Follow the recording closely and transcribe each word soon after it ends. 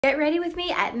Get ready with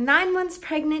me at 9 months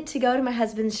pregnant to go to my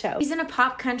husband's show. He's in a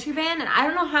pop country band and I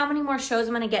don't know how many more shows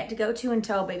I'm gonna get to go to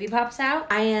until baby pops out.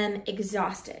 I am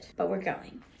exhausted, but we're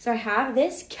going. So I have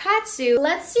this cat suit.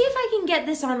 Let's see if I can get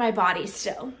this on my body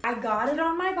still. I got it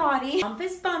on my body. Bump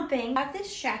is bumping. Got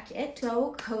this jacket,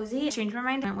 so cozy. Changed my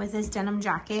mind with this denim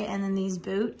jacket and then these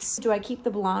boots. Do I keep the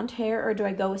blonde hair or do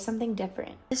I go with something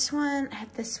different? This one, I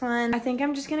have this one. I think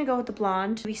I'm just gonna go with the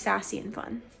blonde to be sassy and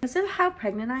fun. Because of how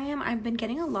pregnant I am, I've been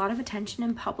getting a lot of attention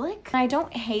in public. I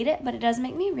don't hate it, but it does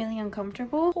make me really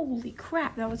uncomfortable. Holy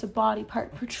crap, that was a body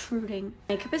part protruding.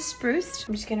 Makeup is spruced.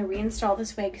 I'm just gonna reinstall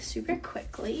this wig super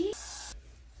quickly.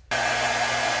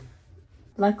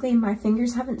 Luckily, my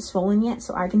fingers haven't swollen yet,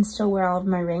 so I can still wear all of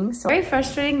my rings. So very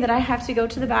frustrating that I have to go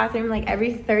to the bathroom like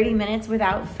every 30 minutes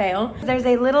without fail. There's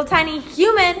a little tiny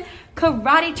human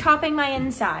karate chopping my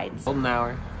insides. Hold an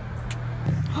hour.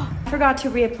 I forgot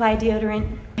to reapply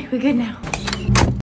deodorant. We're good now.